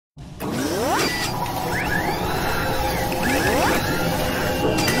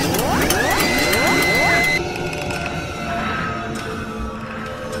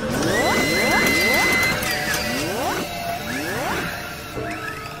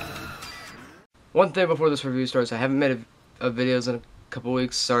One thing before this review starts, I haven't made a videos in a couple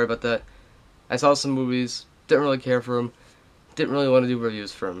weeks. Sorry about that. I saw some movies, didn't really care for them, didn't really want to do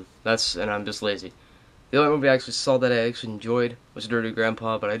reviews for them. And I'm just lazy. The only movie I actually saw that I actually enjoyed was Dirty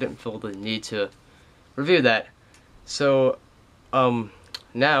Grandpa, but I didn't feel the need to review that. So,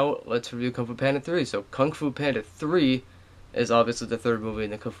 now let's review Kung Fu Panda 3. So, Kung Fu Panda 3 is obviously the third movie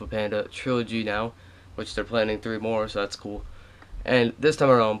in the Kung Fu Panda trilogy now, which they're planning 3 more, so that's cool. And this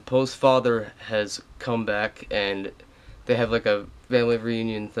time around, Po's father has come back, and they have like a family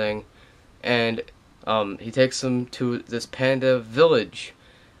reunion thing, and he takes them to this panda village,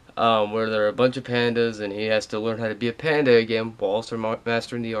 where there are a bunch of pandas, and he has to learn how to be a panda again while also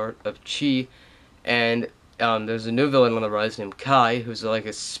mastering the art of chi. And there's a new villain on the rise named Kai, who's like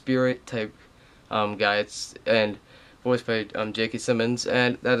a spirit type guy. And voiced by J.K. Simmons,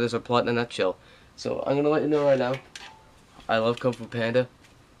 and that is our plot in a nutshell. So I'm gonna let you know right now, I love Kung Fu Panda.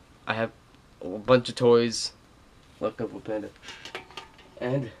 I have a bunch of toys. Love Kung Fu Panda.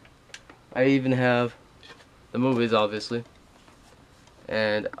 And I even have the movies, obviously.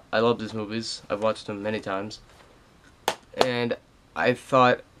 And I love these movies. I've watched them many times. And I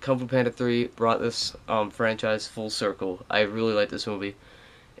thought Kung Fu Panda 3 brought this franchise full circle. I really like this movie.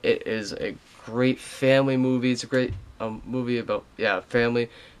 It is a great family movie. It's a great movie about family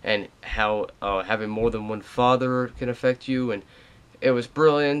and how having more than one father can affect you. And it was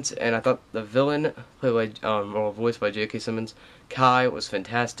brilliant. And I thought the villain, played by or voiced by J.K. Simmons, Kai, was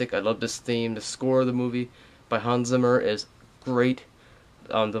fantastic. I love this theme. The score of the movie by Hans Zimmer is great.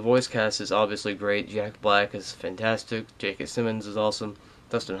 The voice cast is obviously great. Jack Black is fantastic. J.K. Simmons is awesome.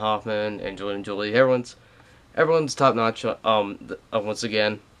 Dustin Hoffman, Angelina Jolie. Everyone's top notch. Once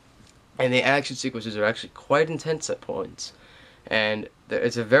again. And the action sequences are actually quite intense at points. And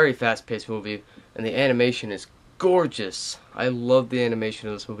it's a very fast-paced movie, and the animation is gorgeous. I love the animation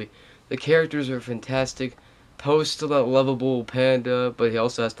of this movie. The characters are fantastic. Poe's still that lovable panda, but he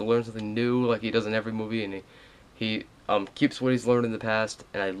also has to learn something new, like he does in every movie, and he keeps what he's learned in the past,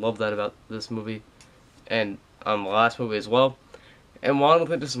 and I love that about this movie, and the last movie as well. And while I don't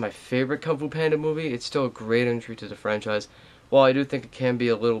think this is my favorite Kung Fu Panda movie, it's still a great entry to the franchise. While I do think it can be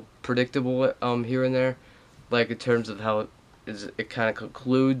a little predictable here and there, like in terms of how it kind of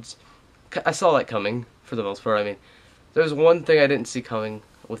concludes, I saw that coming for the most part. I mean, there's one thing I didn't see coming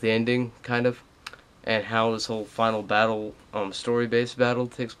with the ending, kind of, and how this whole final battle, story-based battle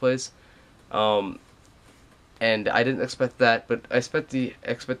takes place. And I didn't expect that, but I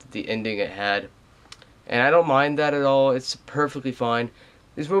expected the ending it had, and I don't mind that at all. It's perfectly fine.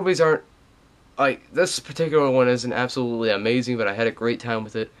 These movies aren't like this particular one isn't absolutely amazing, but I had a great time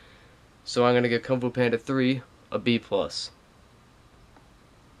with it. So I'm gonna give Kung Fu Panda 3 a B+.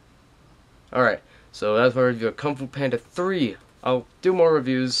 Alright, so that's my review of Kung Fu Panda 3. I'll do more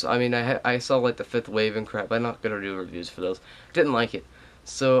reviews. I mean, I saw like the Fifth Wave and crap. I'm not gonna do reviews for those. Didn't like it.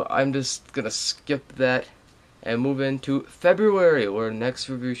 So I'm just gonna skip that and move into February, where the next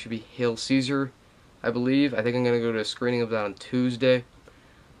review should be Hail Caesar, I believe. I think I'm gonna go to a screening of that on Tuesday.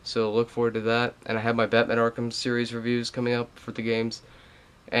 So look forward to that. And I have my Batman Arkham series reviews coming up for the games.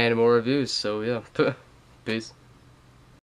 And more reviews. So yeah. Peace.